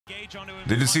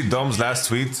Did you see Dom's last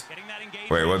tweet?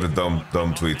 Wait, what did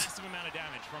Dom tweet?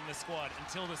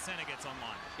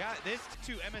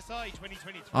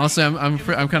 Honestly, I'm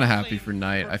kind of happy for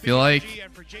Knight. I feel like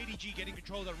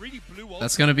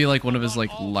that's gonna be like one of his like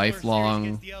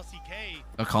lifelong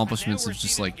accomplishments of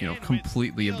just like, you know,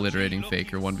 completely obliterating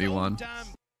Faker 1v1.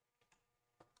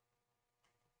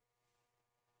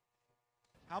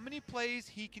 How many plays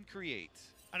he can create.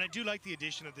 And I do like the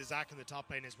addition of the Zac in the top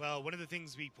lane as well. One of the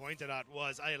things we pointed at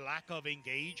was a lack of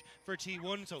engage for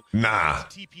T1. So nah,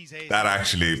 that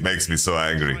actually makes me so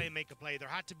angry. That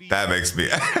makes me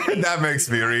that makes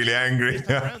me really angry.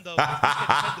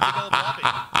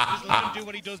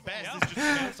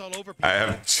 I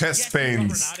have chest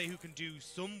pains. Who can do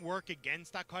some work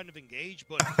against that kind of engage,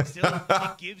 but still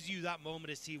it gives you that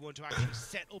moment as T1 to actually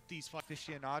set up these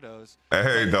aficionados.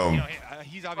 Hey, Dom. You know,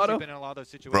 he's obviously been in a lot of those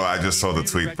situations. Bro, I just saw the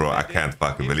tweet, bro. I can't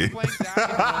fucking believe.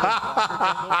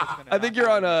 I think you're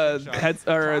on a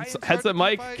headset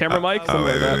mic, camera mic. Oh,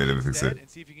 wait, let me fix it. And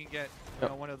see if you can get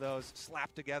one of those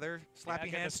slap together,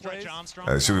 slappy hand plays.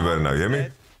 Should be better now. You hear me?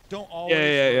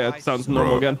 Yeah. It sounds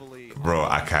normal again. Bro,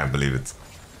 I can't believe it.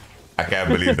 I can't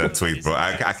believe that tweet, bro.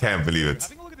 I can't believe it.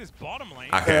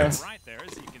 I can't.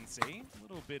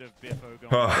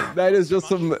 Knight is just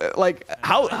some like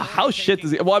how shit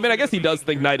does he? Well, I mean, I guess he does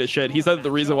think Knight is shit. He said the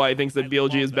reison why he thinks that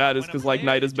BLG is bad is because like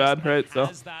Knight is bad, right? So.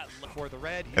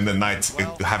 And then Knight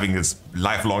having his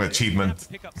lifelong achievement.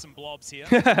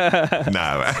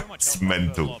 Nah, it's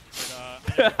mental.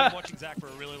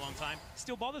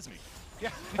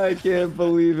 I can't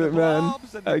believe it, man.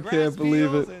 I can't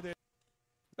believe it.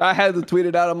 I had to tweet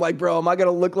it out. I'm like, bro, am I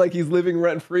gonna look like he's living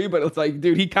rent free? But it's like,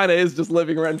 dude, he kind of is just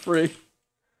living rent free.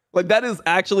 Like, that is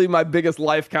actually my biggest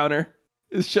life counter,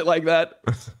 is shit like that.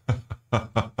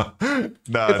 It's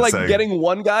like getting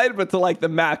one guide, but to like the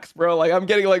max, bro. Like, I'm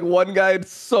getting like one guide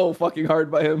so fucking hard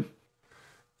by him.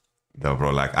 No,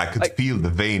 bro, like I could feel the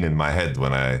vein in my head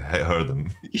when I heard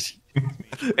him.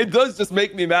 It does just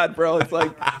make me mad, bro. It's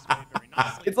like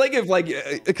if like,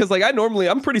 because like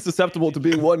I'm pretty susceptible to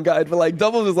being one guide, but like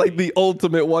Double is like the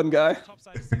ultimate one guy.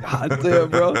 God damn,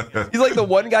 bro. He's like the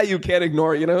one guy you can't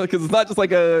ignore, you know, because it's not just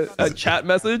like a chat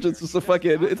message. It's just a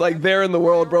fucking, it's like there in the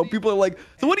world, bro. People are like,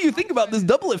 so what do you think about this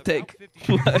Doublelift take?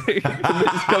 Like, they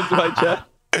just come to my chat.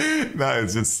 No,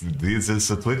 he's just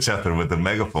a Twitch chatter with a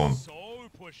megaphone.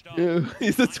 Yeah,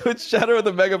 he's a Twitch chatter with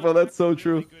a megaphone. That's so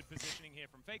true.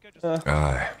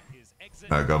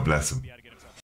 God bless him.